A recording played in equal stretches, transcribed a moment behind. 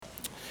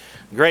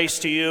Grace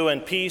to you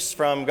and peace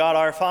from God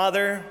our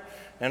Father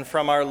and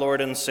from our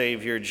Lord and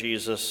Savior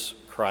Jesus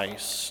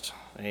Christ.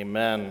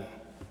 Amen.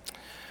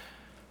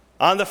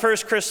 On the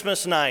first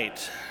Christmas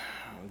night,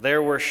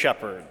 there were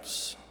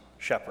shepherds.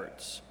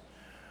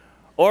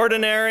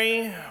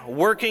 Ordinary,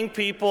 working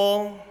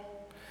people,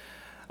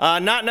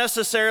 not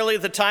necessarily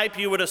the type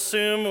you would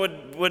assume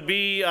would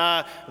be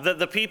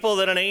the people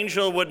that an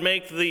angel would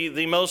make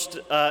the most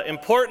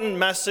important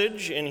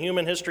message in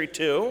human history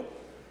to.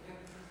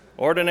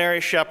 Ordinary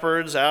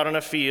shepherds out in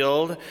a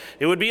field.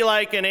 It would be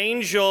like an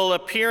angel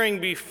appearing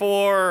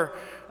before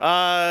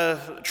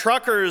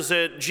truckers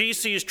at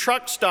GC's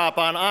truck stop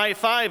on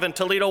I-5 in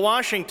Toledo,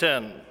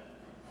 Washington.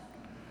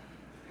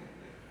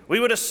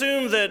 We would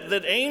assume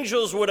that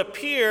angels would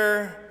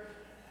appear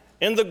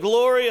in the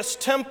glorious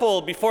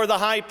temple before the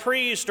high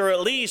priest, or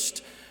at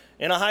least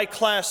in a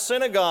high-class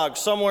synagogue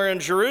somewhere in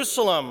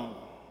Jerusalem.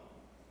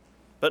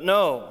 But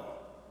no.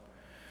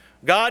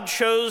 God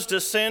chose to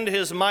send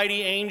his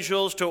mighty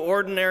angels to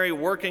ordinary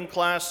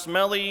working-class,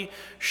 smelly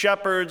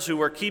shepherds who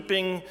were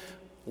keeping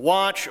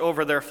watch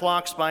over their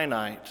flocks by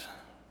night.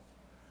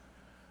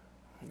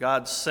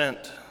 God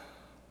sent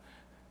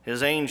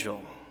his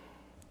angel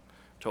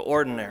to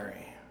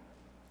ordinary,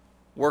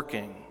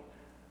 working,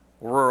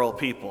 rural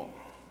people.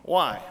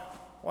 Why?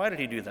 Why did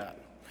he do that?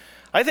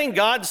 I think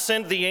God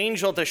sent the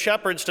angel to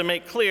shepherds to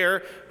make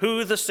clear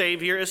who the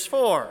Savior is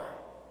for.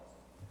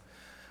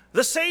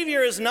 The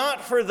Savior is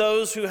not for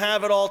those who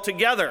have it all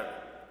together.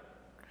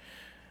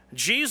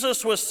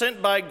 Jesus was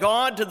sent by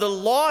God to the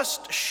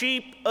lost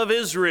sheep of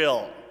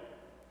Israel.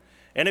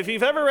 And if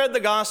you've ever read the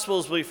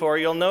Gospels before,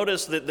 you'll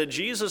notice that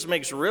Jesus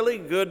makes really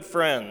good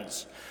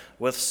friends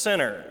with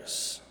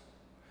sinners.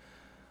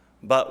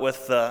 But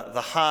with the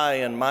high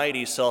and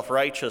mighty,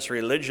 self-righteous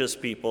religious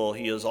people,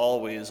 he is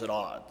always at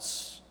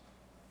odds.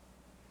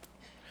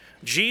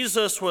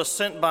 Jesus was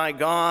sent by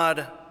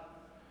God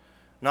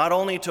not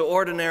only to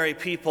ordinary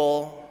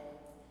people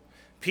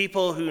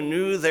who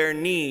knew their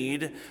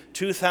need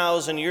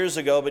 2,000 years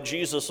ago, but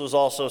Jesus was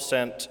also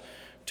sent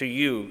to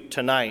you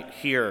tonight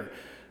here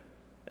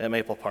at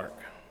Maple Park.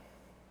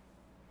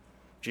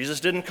 Jesus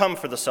didn't come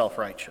for the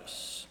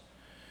self-righteous.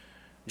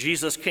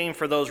 Jesus came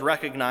for those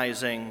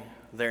recognizing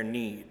their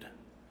need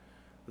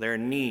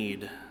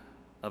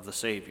of the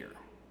Savior.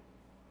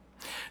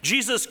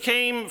 Jesus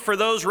came for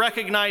those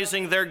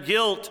recognizing their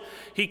guilt.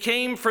 He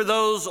came for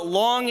those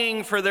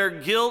longing for their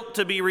guilt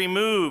to be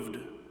removed.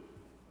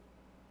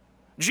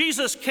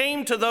 Jesus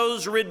came to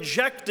those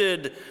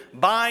rejected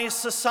by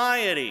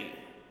society.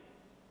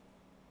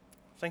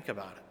 Think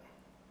about it.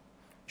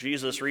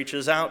 Jesus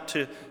reaches out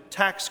to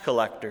tax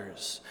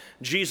collectors.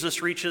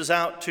 Jesus reaches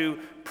out to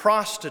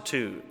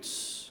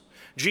prostitutes.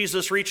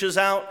 Jesus reaches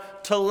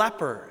out to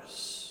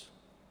lepers.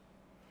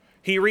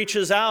 He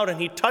reaches out and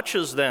he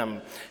touches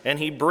them and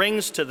he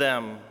brings to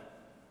them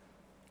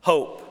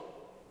hope,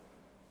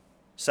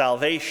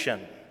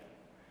 salvation,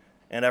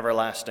 and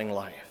everlasting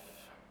life.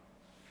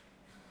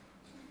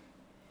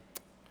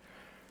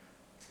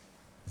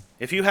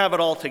 If you have it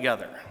all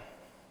together,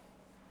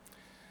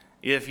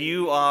 if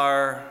you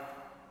are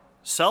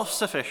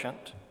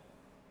self-sufficient,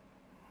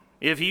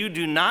 if you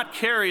do not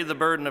carry the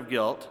burden of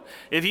guilt,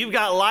 if you've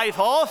got life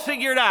all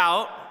figured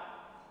out,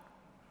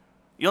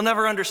 you'll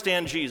never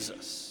understand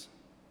Jesus.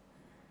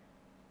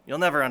 You'll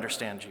never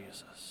understand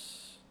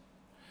Jesus.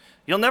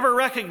 You'll never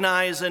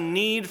recognize a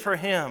need for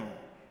him.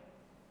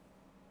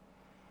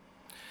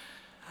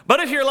 But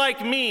if you're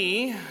like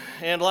me,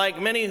 and like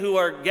many who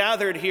are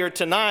gathered here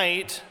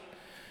tonight,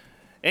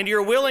 and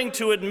you're willing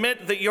to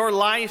admit that your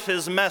life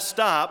is messed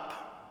up,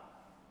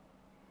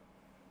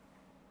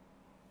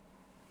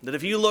 that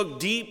if you look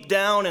deep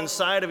down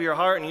inside of your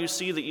heart and you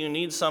see that you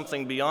need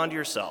something beyond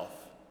yourself,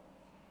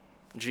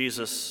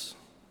 Jesus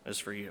is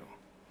for you.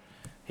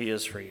 He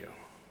is for you.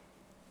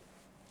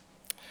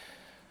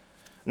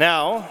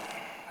 Now,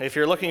 if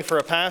you're looking for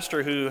a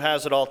pastor who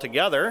has it all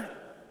together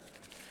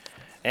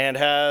and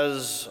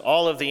has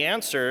all of the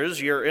answers,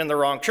 you're in the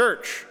wrong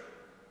church.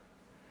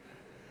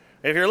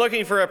 If you're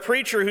looking for a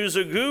preacher who's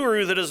a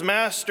guru that has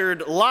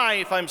mastered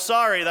life, I'm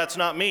sorry, that's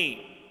not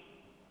me.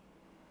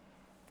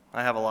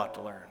 I have a lot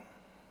to learn.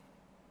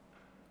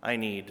 I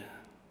need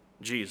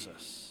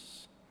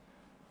Jesus.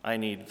 I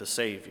need the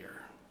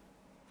Savior.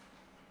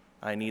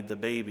 I need the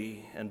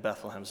baby in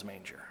Bethlehem's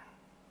manger.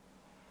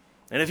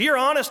 And if you're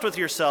honest with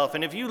yourself,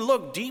 and if you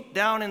look deep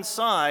down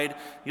inside,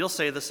 you'll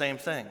say the same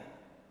thing.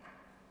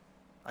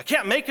 I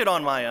can't make it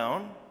on my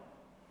own.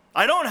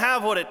 I don't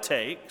have what it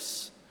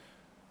takes.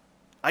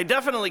 I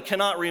definitely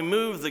cannot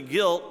remove the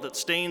guilt that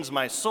stains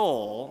my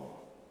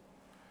soul.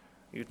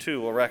 You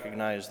too will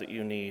recognize that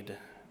you need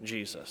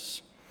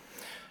Jesus.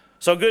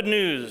 So good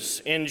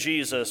news in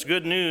Jesus.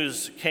 Good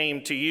news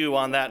came to you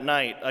on that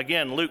night.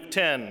 Again, Luke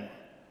 10,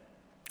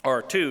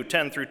 or 2,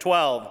 10 through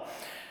 12.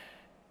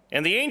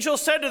 And the angel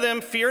said to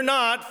them, "Fear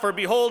not, for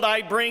behold,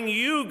 I bring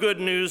you good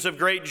news of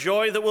great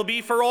joy that will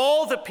be for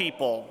all the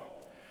people.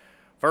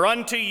 For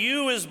unto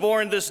you is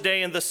born this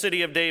day in the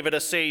city of David a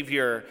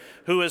Savior,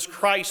 who is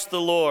Christ the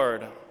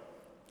Lord.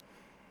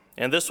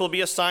 And this will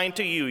be a sign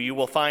to you. You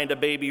will find a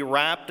baby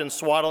wrapped in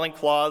swaddling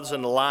cloths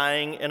and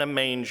lying in a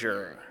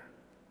manger.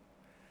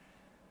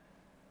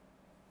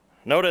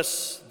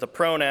 Notice the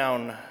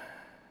pronoun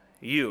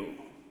you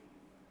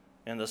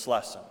in this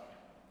lesson.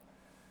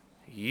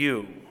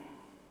 You.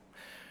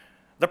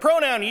 The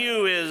pronoun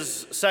you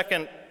is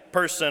second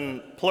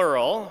person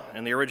plural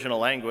in the original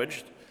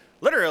language.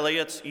 Literally,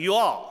 it's you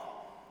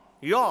all.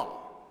 You all.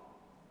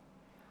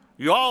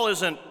 You all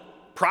isn't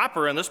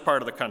proper in this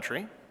part of the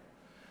country,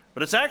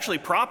 but it's actually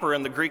proper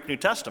in the Greek New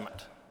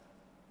Testament.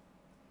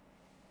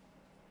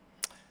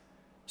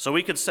 So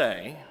we could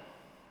say,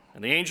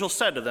 and the angel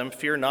said to them,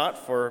 "Fear not,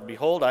 for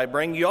behold, I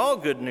bring you all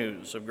good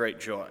news of great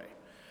joy.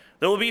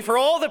 There will be for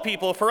all the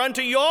people, for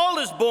unto you all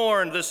is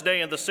born this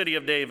day in the city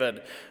of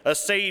David a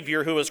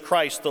Savior who is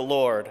Christ the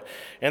Lord.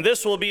 And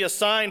this will be a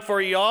sign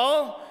for you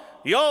all.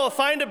 You all will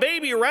find a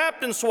baby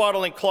wrapped in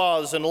swaddling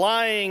cloths and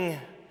lying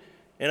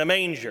in a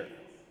manger."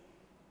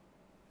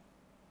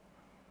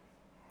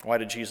 Why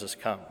did Jesus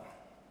come?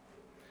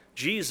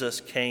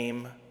 Jesus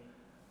came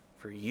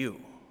for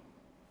you.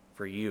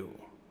 For you.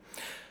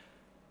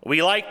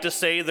 We like to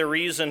say the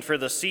reason for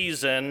the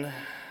season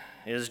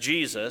is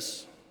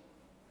Jesus.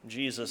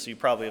 Jesus, you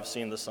probably have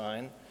seen the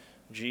sign.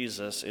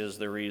 Jesus is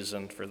the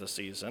reason for the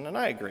season, and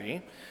I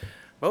agree.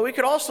 But we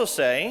could also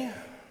say,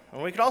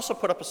 and we could also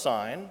put up a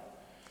sign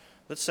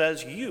that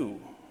says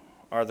you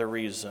are the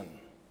reason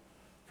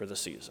for the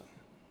season.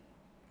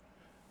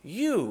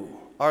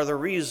 You are the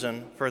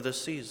reason for this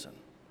season,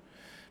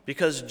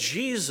 because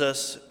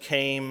Jesus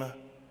came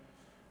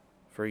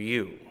for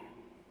you.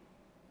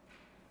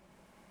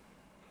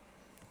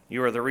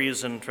 You are the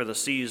reason for the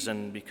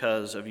season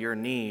because of your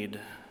need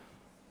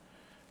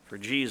for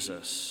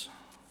Jesus,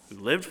 who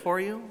lived for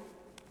you,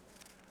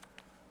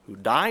 who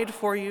died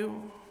for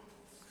you,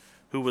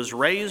 who was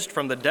raised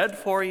from the dead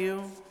for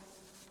you,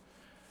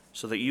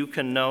 so that you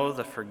can know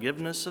the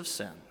forgiveness of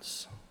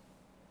sins,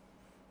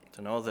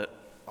 to know that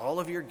all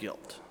of your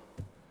guilt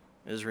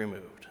is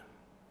removed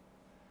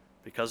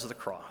because of the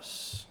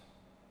cross,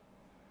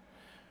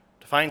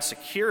 to find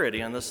security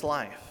in this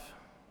life,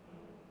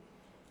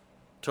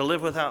 to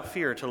live without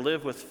fear, to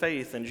live with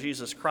faith in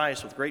Jesus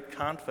Christ with great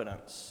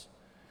confidence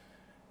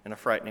in a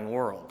frightening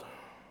world,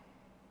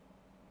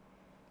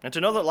 and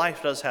to know that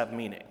life does have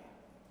meaning.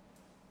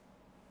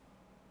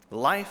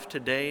 Life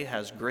today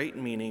has great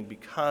meaning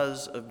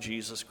because of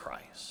Jesus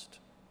Christ.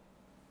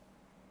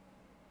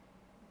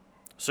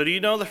 So do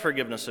you know the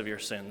forgiveness of your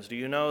sins? Do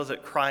you know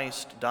that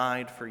Christ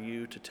died for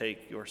you to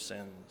take your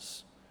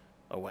sins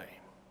away?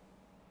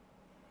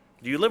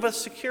 Do you live with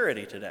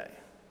security today?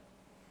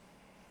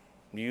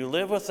 Do you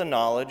live with the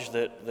knowledge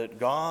that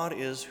God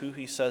is who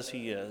he says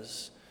he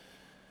is,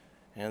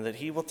 and that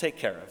he will take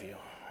care of you,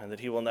 and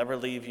that he will never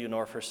leave you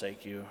nor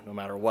forsake you, no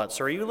matter what?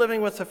 So are you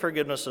living with the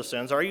forgiveness of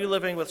sins? Are you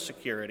living with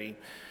security?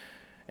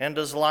 And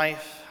does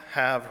life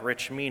have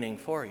rich meaning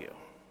for you?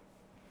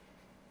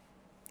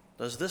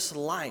 Does this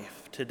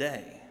life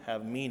today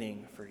have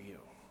meaning for you?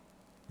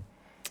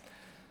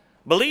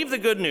 Believe the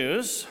good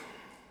news.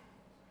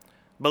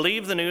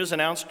 Believe the news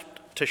announced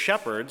to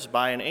shepherds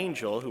by an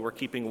angel who were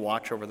keeping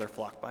watch over their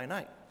flock by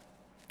night.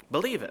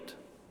 Believe it.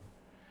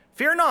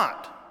 Fear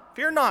not.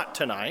 Fear not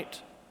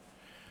tonight.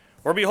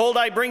 For behold,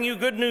 I bring you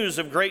good news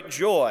of great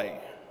joy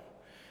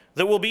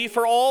that will be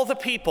for all the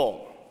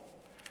people.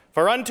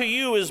 For unto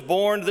you is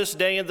born this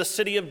day in the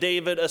city of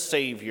David a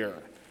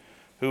Savior,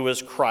 who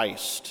is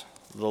Christ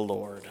the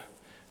Lord.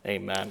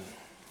 Amen.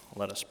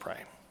 Let us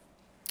pray.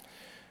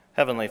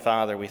 Heavenly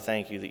Father, we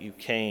thank you that you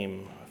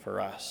came for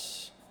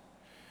us.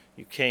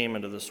 You came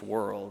into this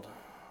world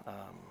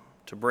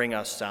to bring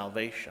us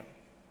salvation.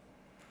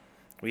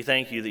 We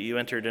thank you that you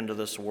entered into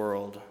this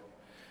world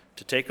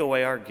to take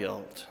away our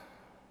guilt,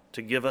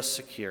 to give us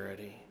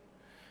security,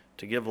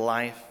 to give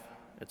life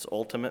its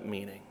ultimate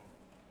meaning.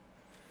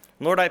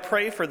 Lord, I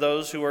pray for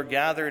those who are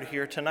gathered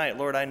here tonight.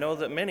 Lord, I know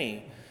that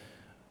many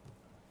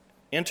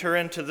enter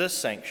into this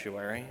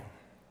sanctuary.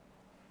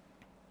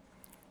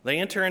 They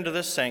enter into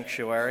this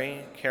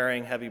sanctuary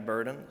carrying heavy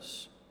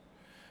burdens.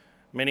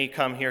 Many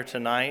come here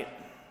tonight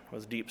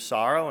with deep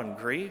sorrow and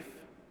grief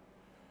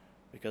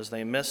because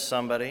they miss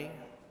somebody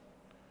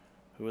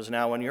who is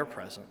now in your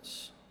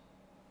presence.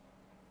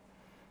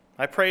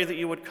 I pray that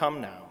you would come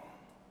now.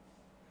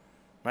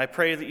 I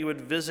pray that you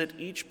would visit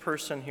each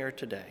person here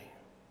today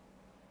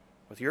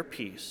with your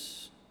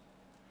peace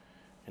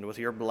and with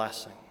your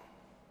blessing.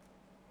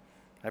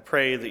 I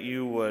pray that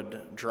you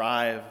would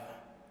drive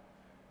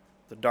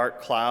the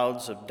dark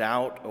clouds of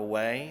doubt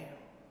away.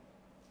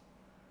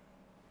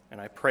 And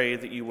I pray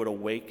that you would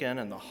awaken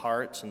in the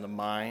hearts and the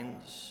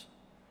minds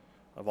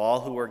of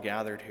all who are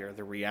gathered here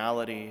the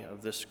reality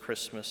of this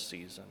Christmas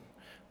season,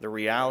 the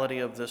reality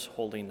of this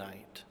holy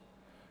night,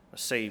 a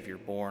Savior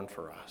born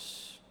for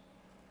us,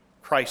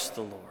 Christ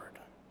the Lord,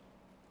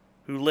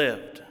 who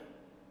lived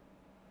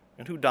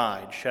and who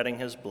died, shedding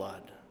his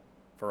blood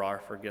for our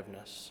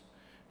forgiveness,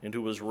 and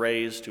who was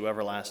raised to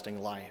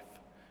everlasting life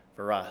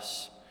for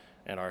us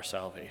and our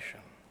salvation.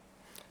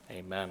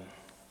 Amen.